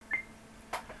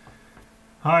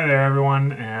Hi there,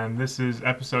 everyone, and this is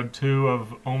episode 2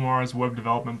 of Omar's Web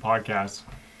Development Podcast.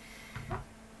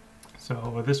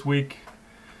 So, this week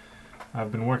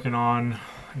I've been working on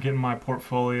getting my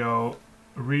portfolio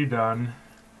redone.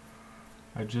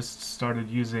 I just started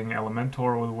using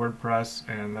Elementor with WordPress,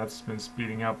 and that's been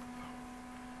speeding up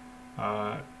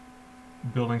uh,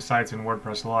 building sites in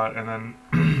WordPress a lot. And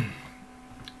then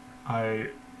I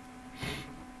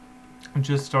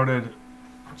just started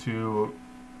to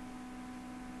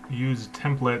use a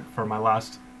template for my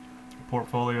last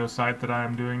portfolio site that I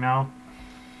am doing now.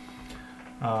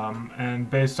 And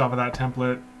based off of that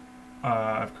template,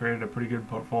 I've created a pretty good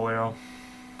portfolio.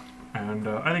 And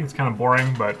I think it's kind of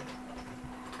boring, but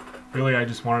really I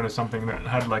just wanted something that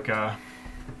had like a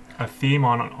theme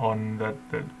on that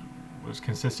was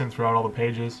consistent throughout all the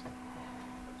pages,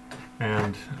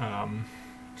 and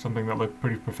something that looked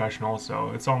pretty professional. So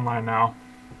it's online now,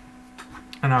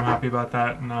 and I'm happy about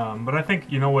that. And, but I think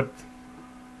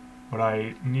what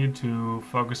I need to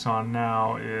focus on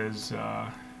now is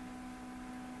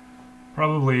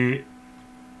probably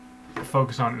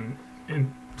focus on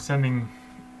in sending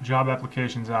job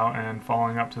applications out and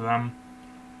following up to them.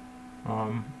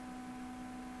 Um,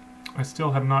 I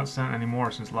still have not sent any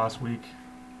more since last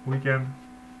weekend.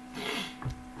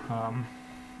 Um,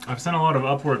 I've sent a lot of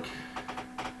Upwork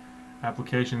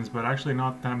applications, but actually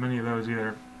not that many of those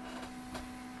either.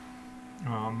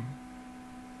 Um,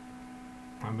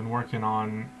 I've been working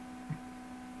on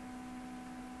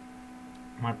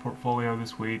my portfolio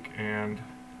this week, and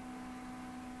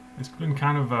it's been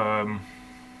kind of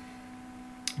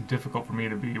difficult for me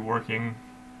to be working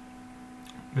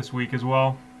this week as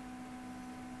well.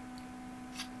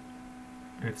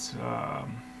 It's I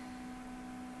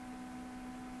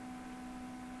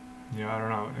don't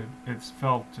know. It's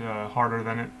felt harder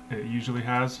than it usually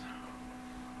has.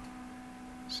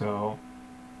 So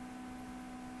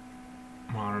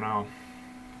I don't know,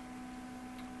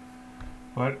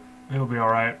 but it'll be all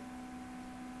right.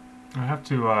 I have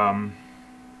to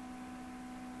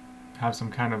have some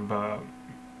kind of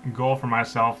goal for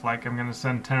myself. Like, I'm gonna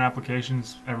send 10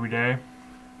 applications every day.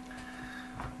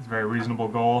 It's a very reasonable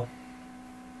goal.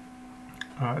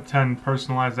 10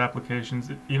 personalized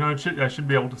applications. I should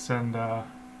be able to send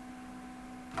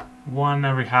one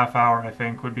every half hour. I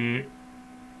think would be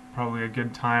probably a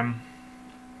good time.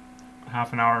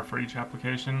 Half an hour for each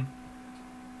application,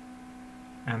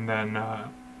 and then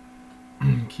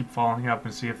keep following up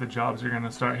and see if the jobs are going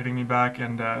to start hitting me back.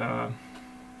 And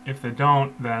if they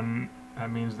don't, then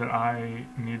that means that I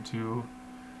need to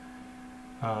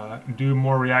do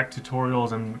more React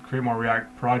tutorials and create more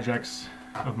React projects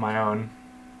of my own.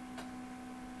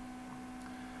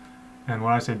 And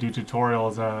when I say do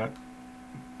tutorials,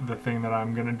 the thing that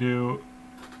I'm going to do,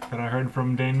 that I heard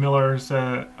from Dane Miller,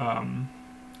 said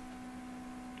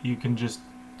you can just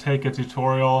take a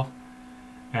tutorial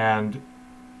and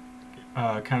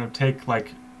kind of take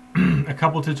like a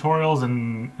couple tutorials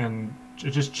and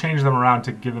just change them around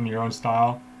to give them your own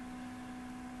style,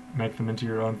 make them into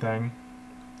your own thing,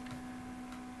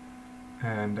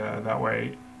 and that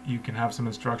way you can have some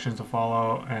instructions to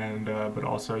follow, and but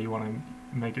also you want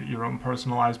to make it your own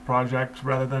personalized project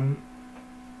rather than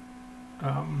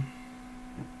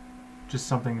just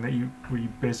something that where you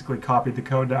basically copied the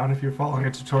code down if you're following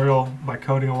a tutorial by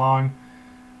coding along.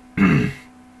 The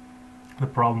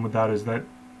problem with that is that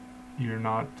you're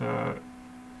not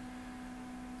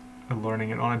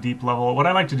learning it on a deep level. What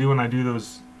I like to do when I do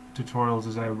those tutorials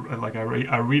is I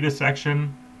read a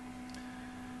section,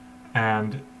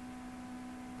 and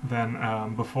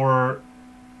then before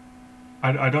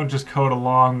I don't just code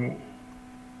along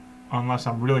unless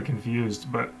I'm really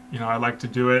confused, but I like to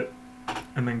do it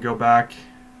and then go back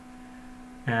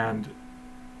and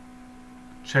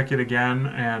check it again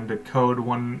and code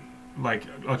one. Like,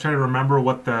 I'll try to remember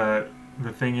what the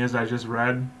thing is I just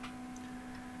read,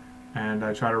 and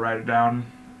I try to write it down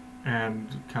and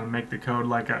kind of make the code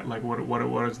like what it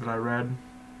was that I read.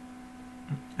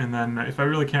 And then if I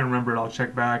really can't remember it, I'll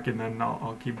check back, and then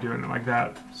I'll keep doing it like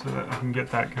that so that I can get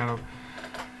that kind of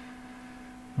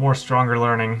more stronger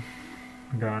learning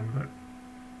going. But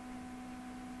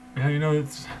yeah,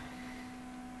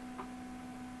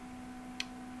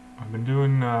 I've been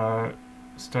doing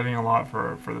studying a lot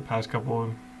for the past couple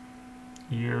of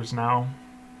years now,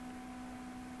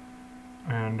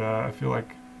 and I feel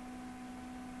like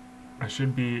I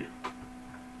should be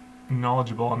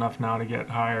knowledgeable enough now to get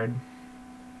hired.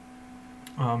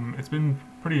 It's been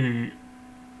pretty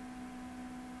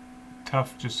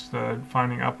tough just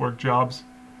finding Upwork jobs.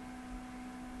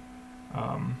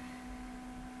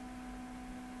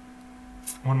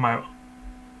 One of my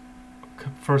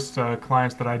first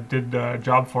clients that I did a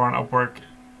job for on Upwork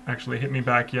actually hit me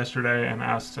back yesterday and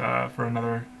asked for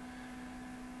another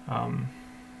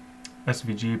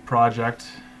SVG project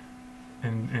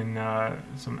in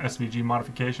some SVG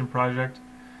modification project,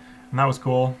 and that was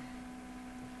cool.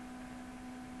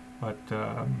 But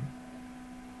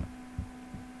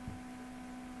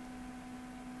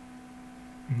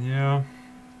yeah,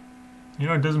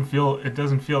 it doesn't feel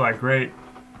that great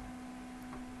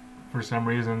for some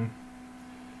reason.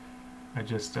 I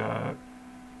just I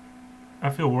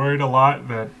feel worried a lot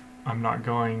that I'm not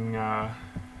going. I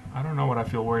don't know what I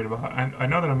feel worried about. I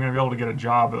know that I'm going to be able to get a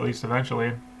job at least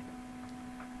eventually.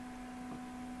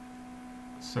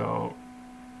 So,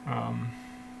 I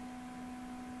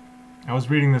was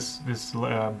reading this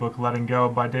book, Letting Go,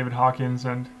 by David Hawkins,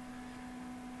 and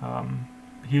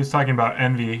he was talking about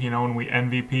envy. When we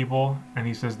envy people, and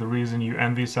he says the reason you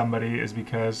envy somebody is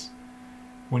because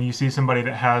when you see somebody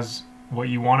that has what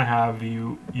you want to have,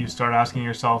 you start asking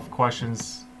yourself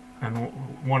questions, and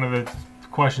one of the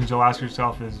questions you'll ask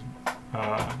yourself is,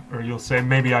 or you'll say,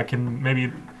 maybe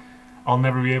I'll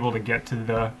never be able to get to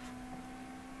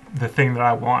the thing that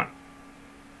I want,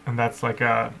 and that's like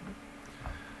a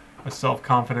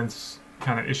self-confidence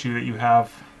kind of issue that you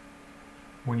have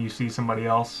when you see somebody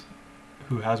else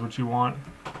who has what you want.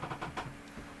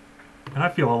 And I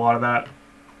feel a lot of that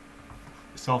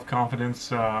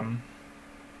self-confidence. I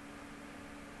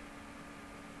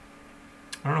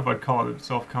don't know if I'd call it a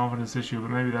self-confidence issue,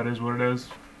 but maybe that is what it is.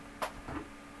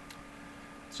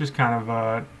 It's just kind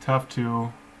of tough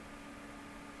to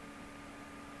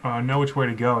know which way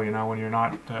to go, when you're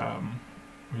not,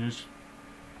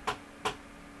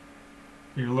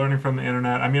 you're learning from the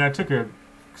internet. I mean, I took a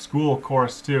school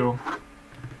course too.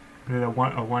 I did a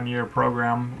 1 year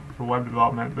program for web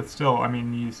development, but still, I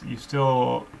mean, you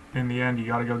still, in the end, you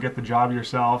got to go get the job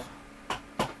yourself.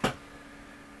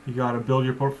 You got to build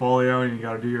your portfolio, and you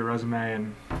got to do your resume,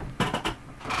 and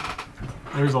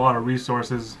there's a lot of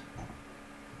resources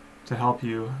to help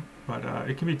you, but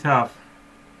it can be tough.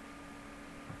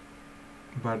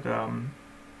 But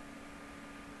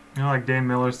like Dane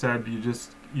Miller said, you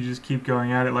just keep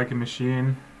going at it like a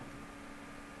machine,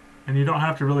 and you don't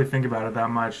have to really think about it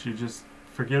that much. You just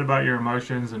forget about your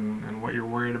emotions and what you're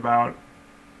worried about,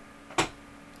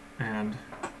 and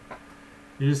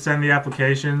you just send the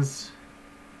applications.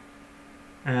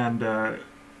 And I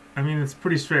mean, it's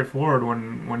pretty straightforward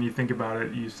when you think about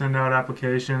it. You send out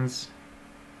applications.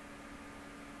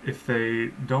 If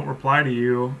they don't reply to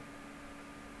you,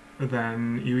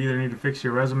 then you either need to fix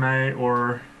your resume,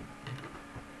 or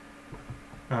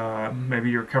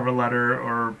maybe your cover letter,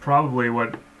 or probably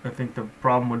what I think the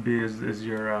problem would be is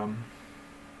your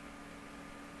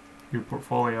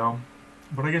portfolio.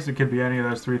 But I guess it could be any of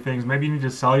those three things. Maybe you need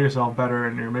to sell yourself better,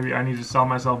 or maybe I need to sell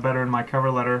myself better in my cover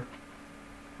letter.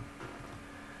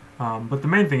 But the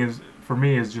main thing is, for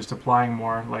me, is just applying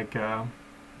more. Like, I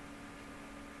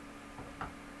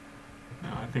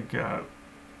think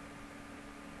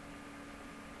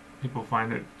people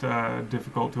find it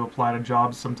difficult to apply to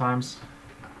jobs sometimes.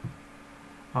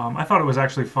 I thought it was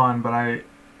actually fun, but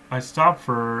I stopped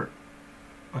for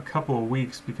a couple of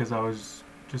weeks because I was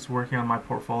just working on my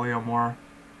portfolio more.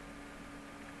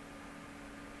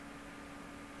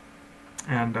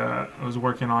 And I was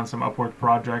working on some Upwork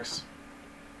projects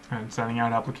and sending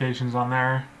out applications on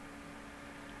there.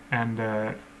 And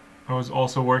I was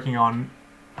also working on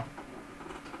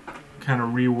kind of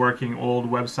reworking old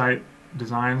website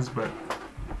designs. But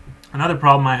another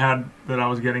problem I had that I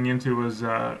was getting into was,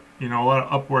 a lot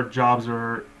of Upwork jobs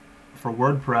are for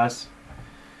WordPress.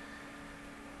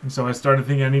 And so I started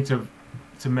thinking I need to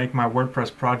make my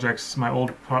WordPress projects, my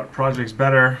old projects,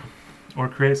 better, or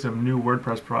create some new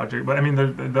WordPress project. But I mean,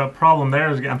 the problem there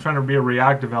is I'm trying to be a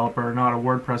React developer, not a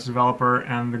WordPress developer,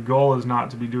 and the goal is not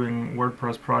to be doing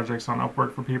WordPress projects on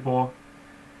Upwork for people,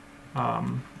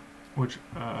 which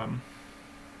a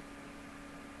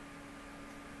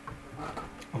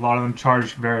lot of them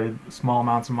charge very small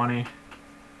amounts of money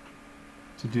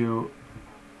to do,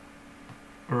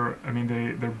 or I mean,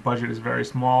 their budget is very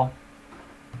small.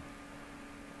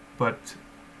 But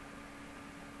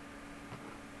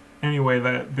anyway,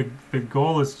 the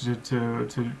goal is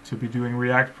to be doing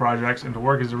React projects and to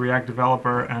work as a React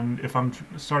developer. And if I'm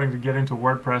starting to get into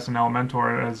WordPress and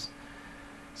Elementor as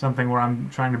something where I'm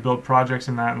trying to build projects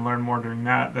in that and learn more doing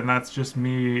that, then that's just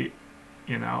me.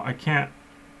 I can't.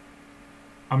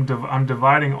 I'm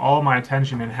dividing all my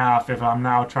attention in half if I'm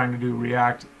now trying to do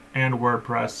React and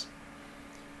WordPress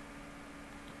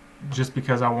just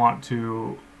because I want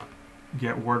to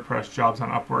get WordPress jobs on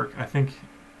Upwork. I think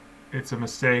it's a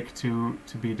mistake to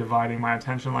be dividing my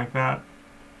attention like that.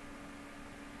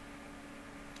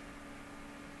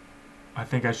 I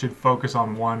think I should focus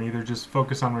on one, either just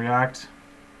focus on React,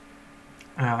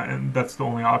 and that's the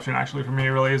only option actually for me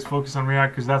really is focus on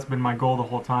React because that's been my goal the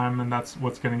whole time, and that's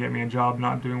what's going to get me a job,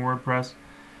 not doing WordPress.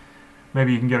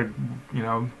 Maybe you can get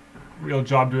a real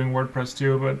job doing WordPress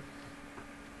too, but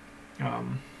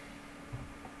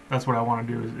that's what I want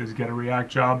to do is get a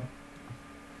React job.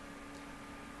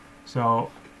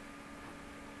 So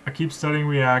I keep studying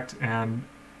React, and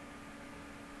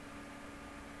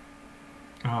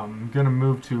I'm gonna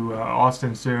move to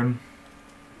Austin soon,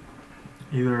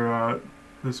 either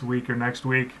this week or next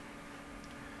week,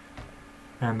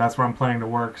 and that's where I'm planning to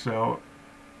work. So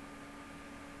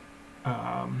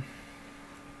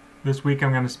this week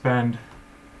I'm gonna spend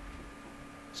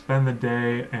the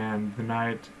day and the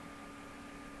night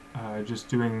just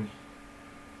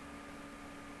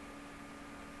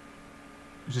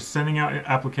sending out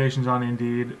applications on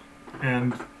Indeed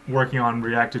and working on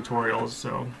React tutorials.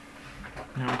 So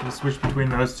I can switch between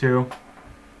those two,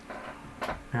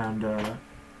 and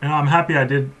I'm happy I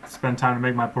did spend time to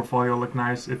make my portfolio look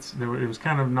nice. It was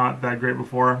kind of not that great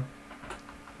before.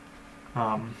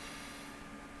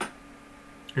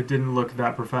 It didn't look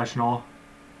that professional.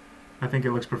 I think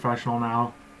it looks professional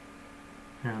now,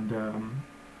 and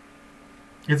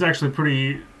it's actually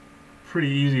pretty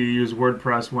easy to use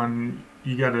WordPress when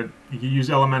you can use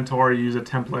Elementor, you use a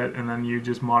template, and then you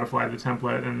just modify the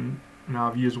template. And now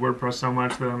I've used WordPress so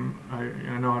much that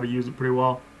I know how to use it pretty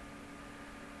well.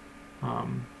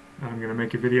 I'm gonna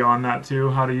make a video on that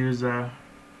too, how to use how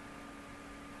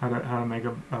to make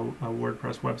a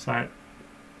WordPress website.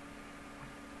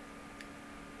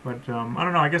 But I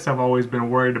don't know. I guess I've always been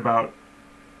worried about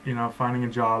finding a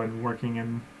job and working,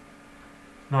 and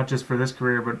not just for this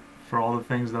career, but for all the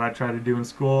things that I tried to do in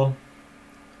school.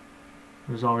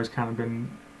 There's always kind of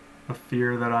been a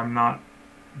fear that I'm not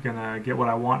gonna get what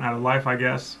I want out of life, I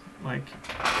guess. Like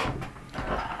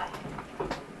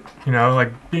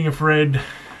being afraid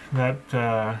that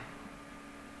I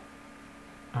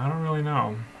don't really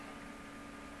know.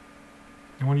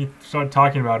 And when you start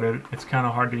talking about it, it's kind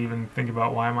of hard to even think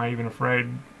about why am I even afraid.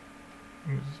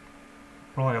 It's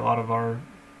probably a lot of our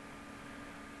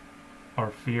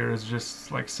fear is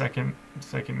just like second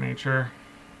nature.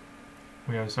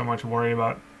 We have so much worry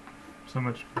about so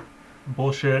much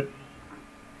bullshit.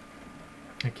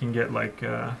 It can get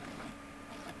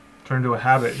turned to a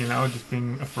habit, just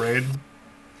being afraid,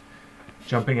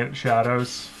 jumping at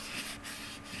shadows,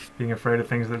 being afraid of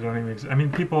things that don't even exist. I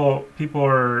mean, people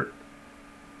are,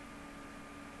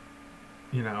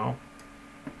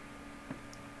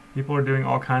 people are doing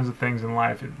all kinds of things in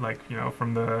life,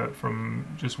 from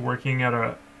just working at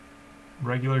a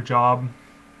regular job,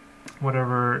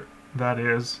 whatever that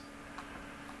is.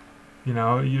 You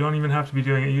don't even have to be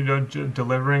doing it.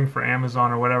 Delivering for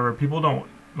Amazon or whatever. People don't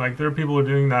there are people who are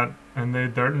doing that, and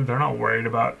they're not worried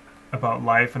about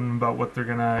life and about what they're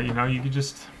gonna. You could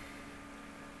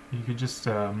just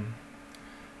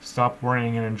stop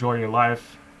worrying and enjoy your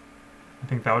life. I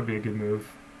think that would be a good move.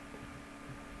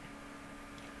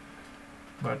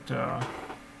 But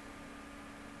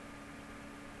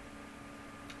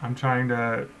I'm trying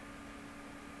to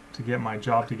get my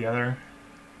job together,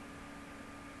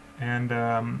 and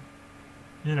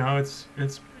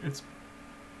it's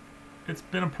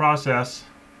been a process.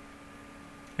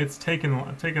 It's taken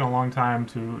a long time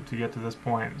to get to this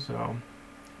point. So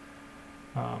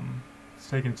it's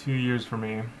taken 2 years for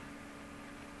me,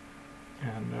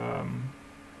 and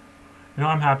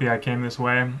I'm happy I came this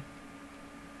way.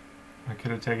 I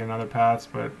could have taken other paths,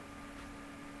 but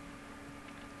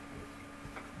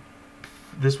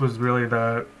this was really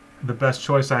the best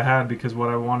choice I had, because what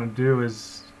I want to do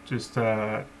is just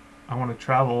I want to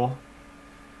travel,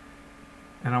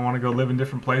 and I want to go live in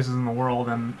different places in the world,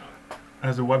 and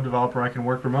as a web developer I can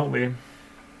work remotely,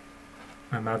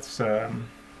 and that's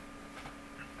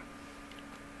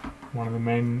one of the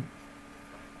main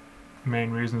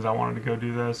reasons I wanted to go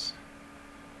do this.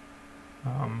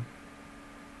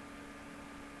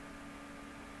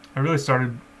 I really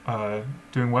started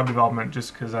doing web development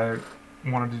just because I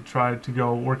wanted to try to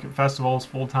go work at festivals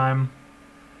full time,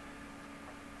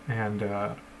 and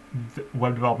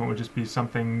web development would just be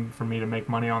something for me to make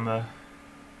money on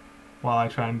while I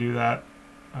try and do that,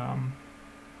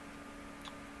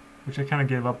 which I kind of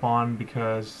gave up on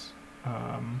because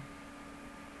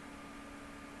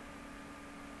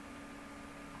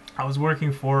I was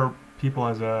working for people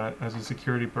as a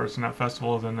security person at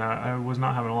festivals, and I was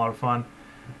not having a lot of fun.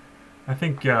 I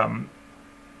think there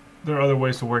are other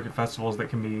ways to work at festivals that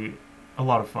can be a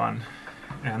lot of fun,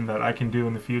 and that I can do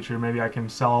in the future. Maybe I can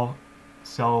sell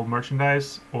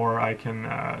merchandise, or I can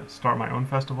start my own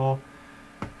festival.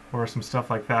 or some stuff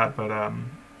like that. But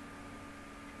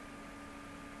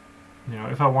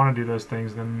if I want to do those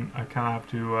things, then I kind of have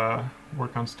to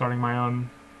work on starting my own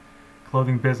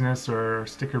clothing business or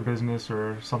sticker business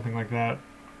or something like that.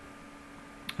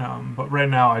 But right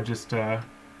now, I just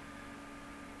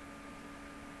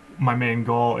my main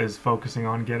goal is focusing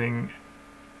on getting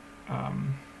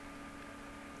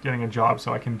a job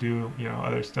so I can do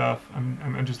other stuff.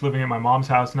 I'm just living at my mom's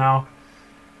house now,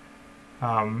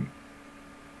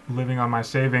 living on my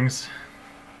savings,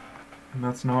 and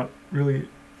that's not really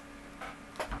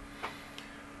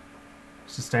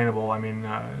sustainable. I mean,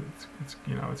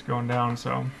 it's going down.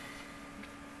 So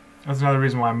that's another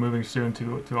reason why I'm moving soon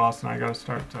to Austin. I got to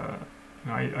start.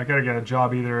 I got to get a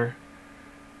job either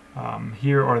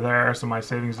here or there, so my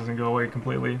savings doesn't go away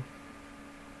completely.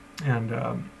 And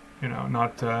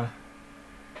not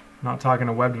talking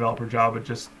a web developer job, but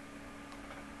just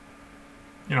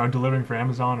delivering for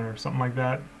Amazon or something like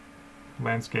that,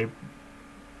 landscape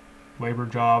labor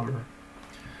job or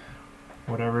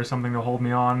whatever, something to hold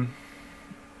me on.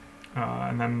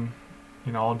 And then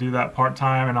I'll do that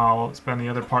part-time, and I'll spend the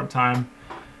other part-time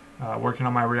working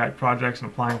on my React projects and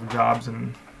applying for jobs,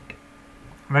 and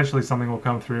eventually something will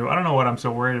come through. I don't know what I'm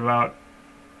so worried about.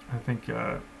 I think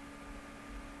it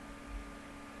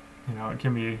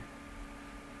can be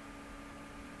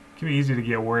easy to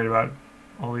get worried about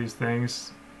all these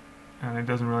things, and it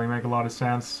doesn't really make a lot of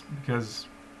sense because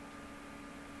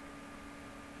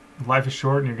life is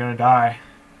short and you're gonna die,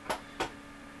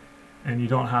 and you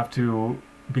don't have to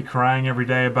be crying every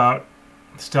day about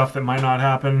stuff that might not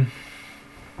happen,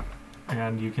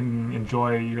 and you can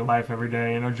enjoy your life every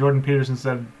day. Jordan Peterson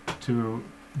said to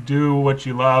do what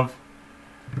you love,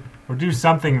 or do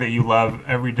something that you love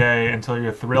every day until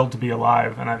you're thrilled to be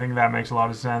alive. And I think that makes a lot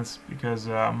of sense because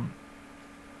I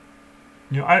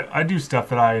do stuff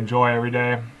that I enjoy every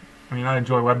day. I mean, I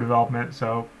enjoy web development,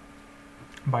 so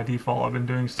by default I've been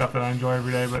doing stuff that I enjoy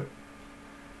every day, but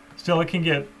still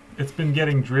it's been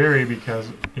getting dreary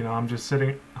because I'm just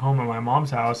sitting home at my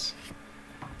mom's house.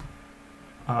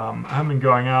 I haven't been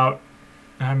going out.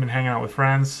 I haven't been hanging out with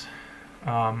friends.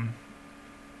 I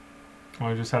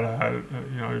just had a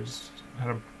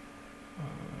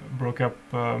broke up.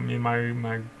 Me and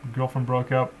my girlfriend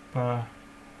broke up. It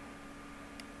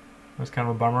was kind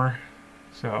of a bummer.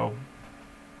 So,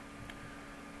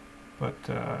 but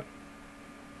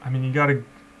I mean, you got to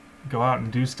go out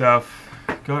and do stuff.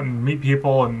 Go out and meet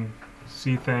people and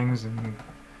see things, and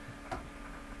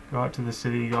go out to the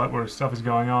city. Go out where stuff is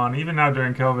going on. Even now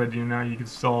during COVID, you can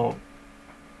still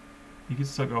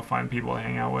go find people to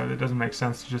hang out with. It doesn't make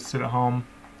sense to just sit at home.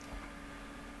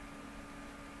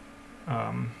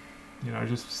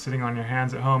 Just sitting on your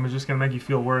hands at home is just gonna make you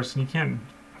feel worse, and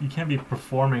you can't be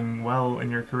performing well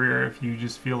in your career if you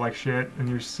just feel like shit and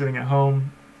you're sitting at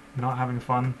home, not having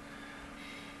fun,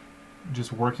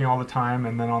 just working all the time,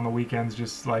 and then on the weekends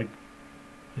just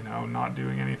not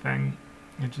doing anything.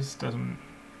 It just doesn't.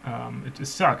 It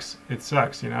just sucks. It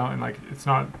sucks, and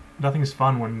nothing's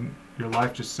fun when your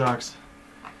life just sucks.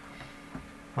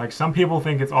 Like, some people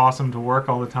think it's awesome to work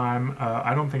all the time.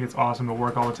 I don't think it's awesome to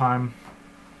work all the time.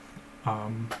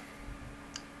 I'm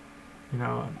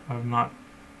not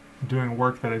doing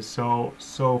work that is so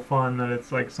fun that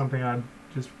it's like something I'd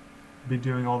just be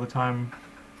doing all the time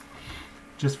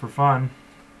just for fun.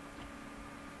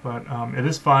 But it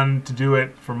is fun to do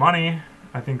it for money.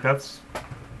 I think that's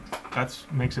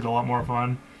makes it a lot more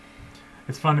fun.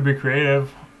 It's fun to be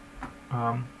creative.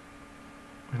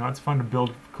 It's fun to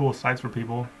build cool sites for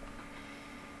people.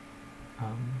 I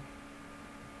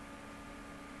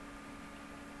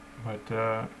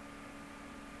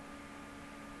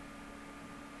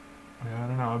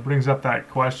don't know. It brings up that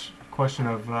question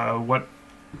of what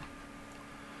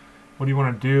do you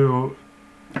want to do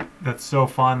that's so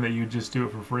fun that you just do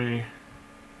it for free?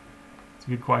 It's a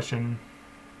good question.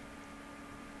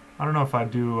 I don't know if I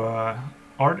do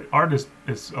art. Art is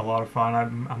a lot of fun.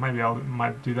 I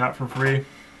might do that for free,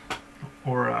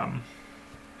 or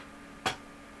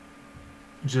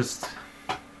just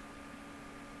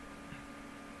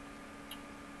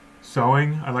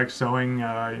sewing. I like sewing.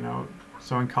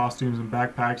 Sewing costumes and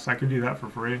backpacks. I could do that for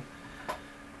free.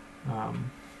 I'm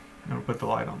gonna put the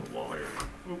light on the wall here.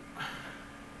 Oop.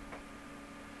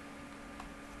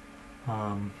 I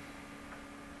don't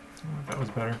know if that was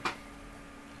better.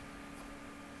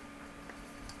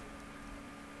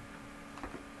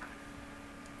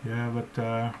 Yeah, but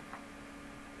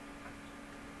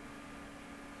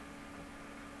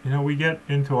we get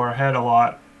into our head a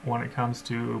lot when it comes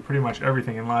to pretty much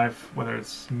everything in life, whether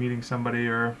it's meeting somebody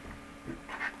or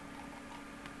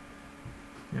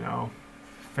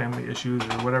family issues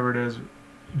or whatever it is.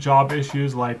 job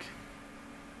issues. Like,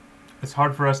 it's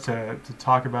hard for us to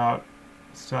talk about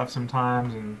stuff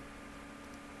sometimes, and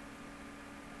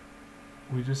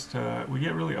we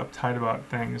get really uptight about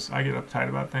things. I get uptight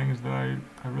about things that I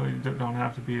really don't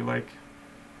have to be, like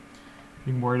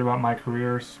being worried about my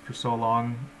career for so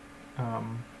long.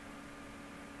 Um,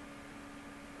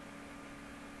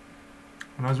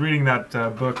 when I was reading that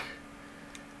book,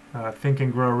 Think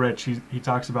and Grow Rich, he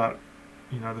talks about,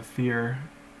 the fear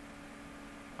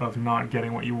of not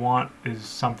getting what you want is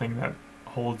something that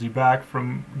holds you back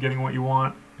from getting what you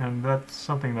want, and that's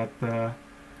something that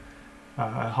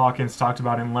Hawkins talked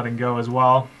about in Letting Go as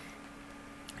well.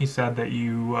 He said that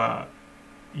you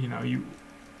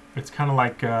it's kind of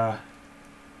like the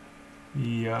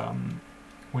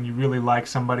when you really like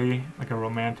somebody, like a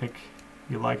romantic,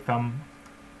 you like them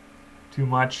too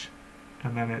much,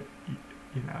 and then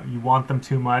you want them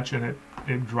too much, and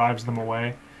it drives them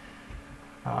away.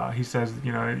 He says,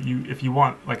 if you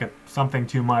want like something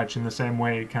too much, in the same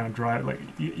way, it kind of drive, like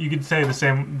you could say the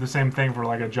same thing for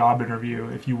like a job interview.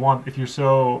 If you're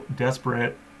so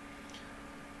desperate,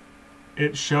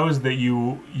 it shows that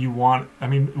you want. I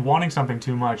mean, wanting something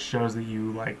too much shows that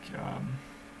you like.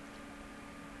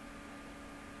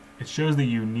 It shows that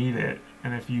you need it,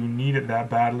 and if you need it that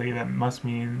badly, that must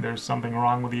mean there's something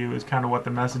wrong with you. Is kind of what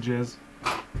the message is.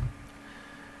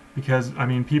 Because I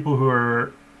mean, people who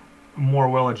are more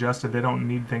well-adjusted, they don't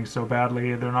need things so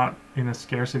badly. They're not in a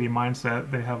scarcity mindset.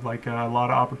 They have like a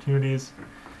lot of opportunities,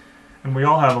 and we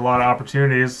all have a lot of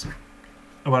opportunities,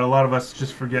 but a lot of us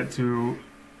just forget to,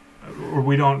 or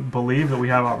we don't believe that we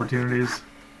have opportunities.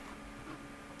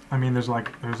 I mean, there's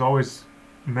always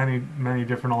many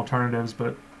different alternatives,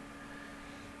 but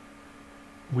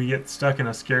we get stuck in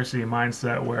a scarcity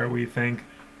mindset where we think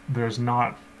there's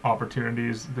not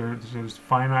opportunities. There's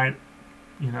finite,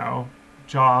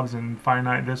 jobs, and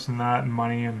finite this and that, and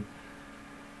money,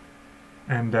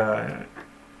 and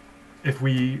if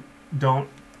we don't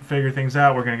figure things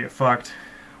out, we're gonna get fucked,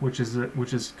 which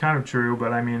is kind of true.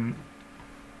 But I mean,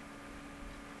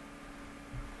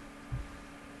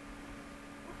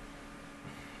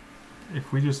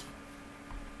 if we just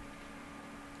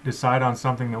decide on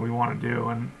something that we want to do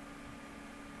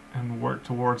and work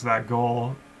towards that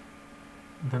goal,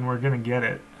 then we're gonna get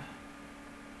it.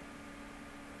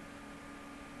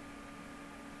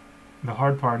 The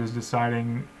hard part is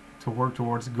deciding to work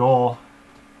towards a goal.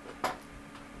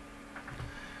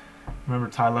 Remember,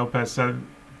 Tai Lopez said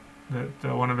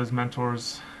that one of his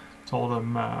mentors told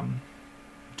him,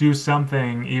 do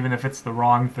something even if it's the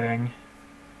wrong thing.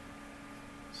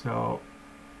 So,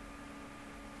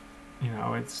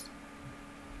 it's,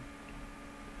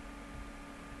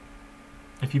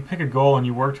 if you pick a goal and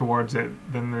you work towards it,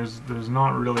 then there's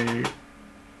not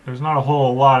a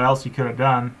whole lot else you could have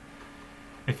done.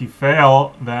 If you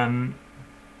fail, then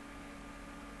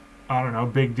I don't know,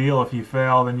 big deal. If you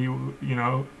fail, then you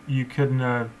couldn't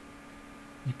have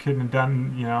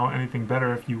done anything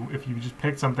better. If you just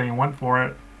picked something and went for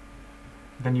it,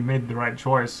 then you made the right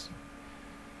choice.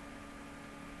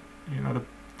 The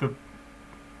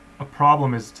a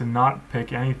problem is to not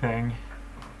pick anything,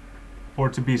 or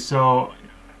to be so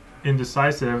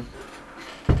indecisive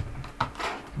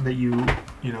that you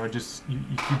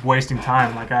keep wasting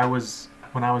time. Like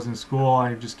when I was in school,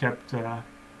 I just kept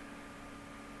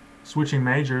switching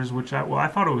majors, which I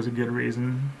thought it was a good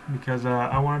reason, because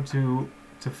I wanted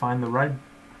to find the right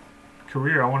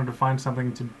career. I wanted to find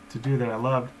something to do that I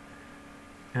loved,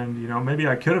 and maybe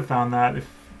I could have found that if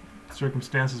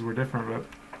circumstances were different. But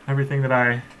everything that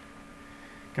I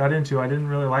got into, I didn't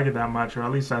really like it that much, or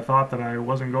at least I thought that I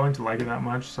wasn't going to like it that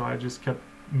much. So I just kept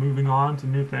moving on to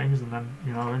new things, and then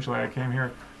eventually I came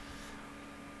here.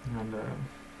 And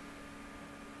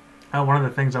one of the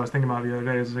things I was thinking about the other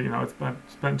day is that it's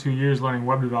spent 2 years learning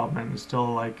web development, and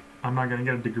still, like, I'm not going to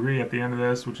get a degree at the end of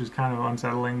this, which is kind of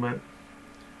unsettling. But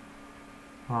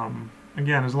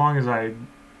again, as long as I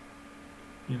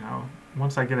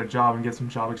once I get a job and get some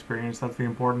job experience, that's the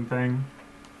important thing.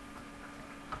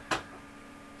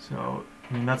 So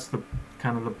I mean, that's the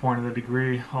kind of the point of the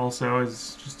degree. Also,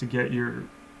 is just to get your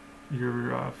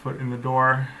foot in the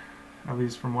door, at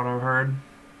least from what I've heard.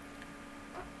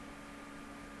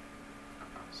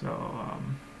 So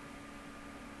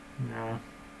yeah,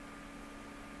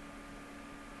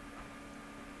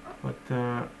 but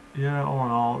yeah, all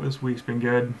in all, this week's been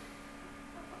good.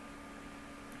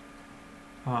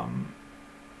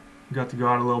 Got to go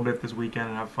out a little bit this weekend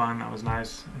and have fun. That was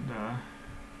nice. And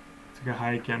took a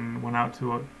hike and went out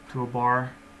to a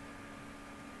bar.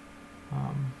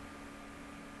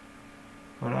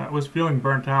 But I was feeling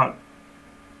burnt out,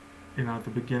 at the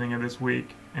beginning of this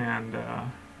week, and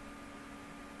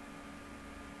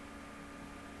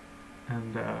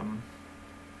and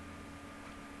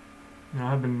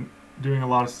I've been doing a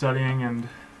lot of studying and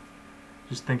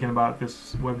just thinking about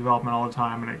this web development all the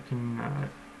time, and it can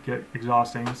get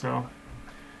exhausting. So,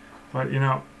 but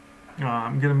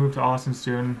I'm gonna move to Austin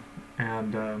soon,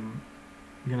 and I'm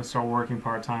gonna start working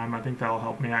part time. I think that'll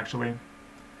help me actually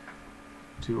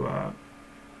to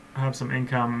have some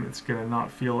income. It's gonna not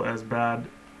feel as bad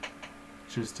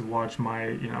just to watch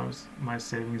my my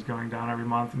savings going down every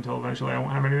month until eventually I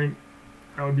won't have anything.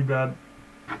 That would be bad.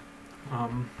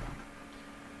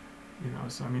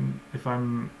 So I mean, if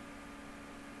I'm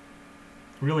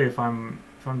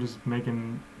just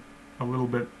making a little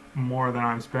bit more than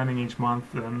I'm spending each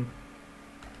month, then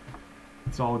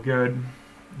it's all good,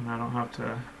 and I don't have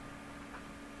to.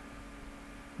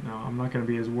 I'm not going to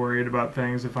be as worried about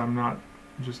things if I'm not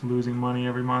just losing money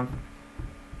every month,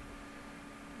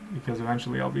 because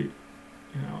eventually I'll be,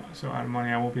 so out of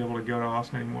money I won't be able to go to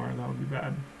Austin anymore. That would be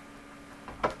bad.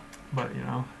 But if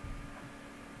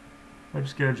I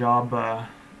just get a job,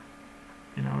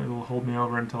 it'll hold me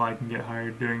over until I can get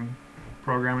hired doing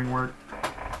programming work,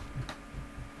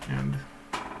 and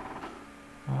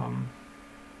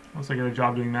once I get a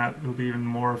job doing that, it'll be even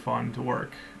more fun to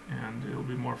work, and it'll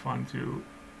be more fun to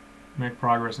make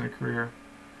progress in a career.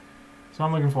 So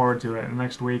I'm looking forward to it. And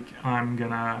next week I'm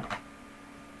gonna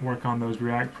work on those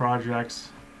React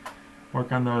projects,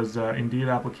 work on those Indeed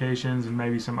applications, and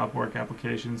maybe some Upwork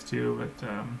applications too. But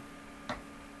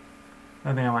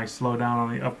I think I might slow down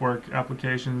on the Upwork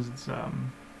applications.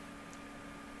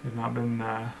 They've not been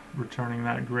returning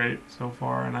that great so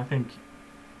far, and I think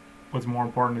what's more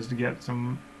important is to get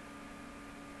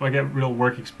get real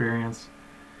work experience.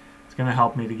 It's going to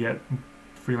help me to get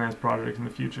freelance projects in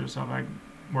the future. So if I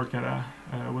work at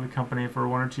with a company for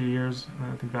 1 or 2 years,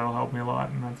 I think that'll help me a lot,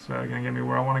 and that's going to get me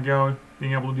where I want to go,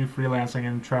 being able to do freelancing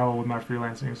and travel with my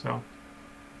freelancing. So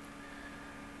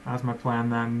that's my plan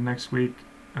then. Next week,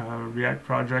 React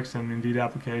projects and Indeed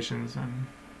applications, and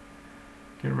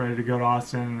get ready to go to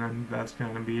Austin, and that's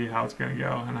going to be how it's going to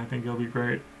go, and I think it'll be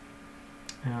great.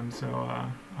 And so I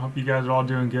hope you guys are all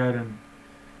doing good, and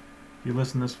if you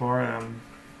listen this far, I'm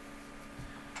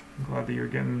glad that you're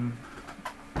getting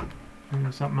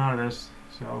something out of this.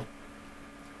 So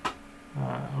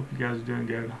I hope you guys are doing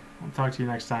good. I'll talk to you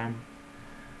next time.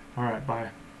 Alright,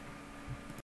 bye.